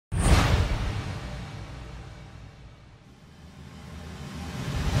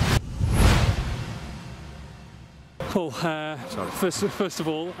Paul, first of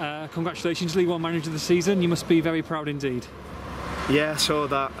all, congratulations, League One Manager of the Season. You must be very proud indeed. Yeah, I saw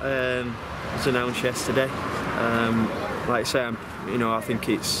that was announced yesterday. Like I say, I think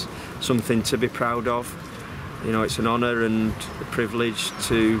it's something to be proud of. You know, it's an honour and a privilege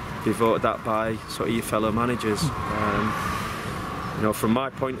to be voted that by sort of your fellow managers. From my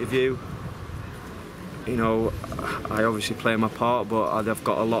point of view, I obviously play my part, but I've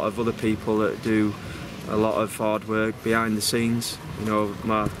got a lot of other people that do a lot of hard work behind the scenes.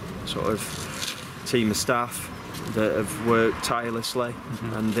 My sort of team of staff that have worked tirelessly,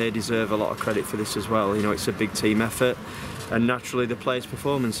 and they deserve a lot of credit for this as well. It's a big team effort, and naturally the players'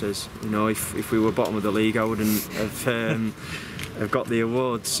 performances. If we were bottom of the league, I wouldn't have got the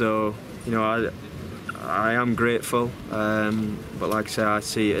award. So I am grateful, but like I say, I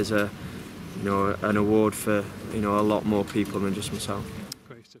see it as an award for a lot more people than just myself.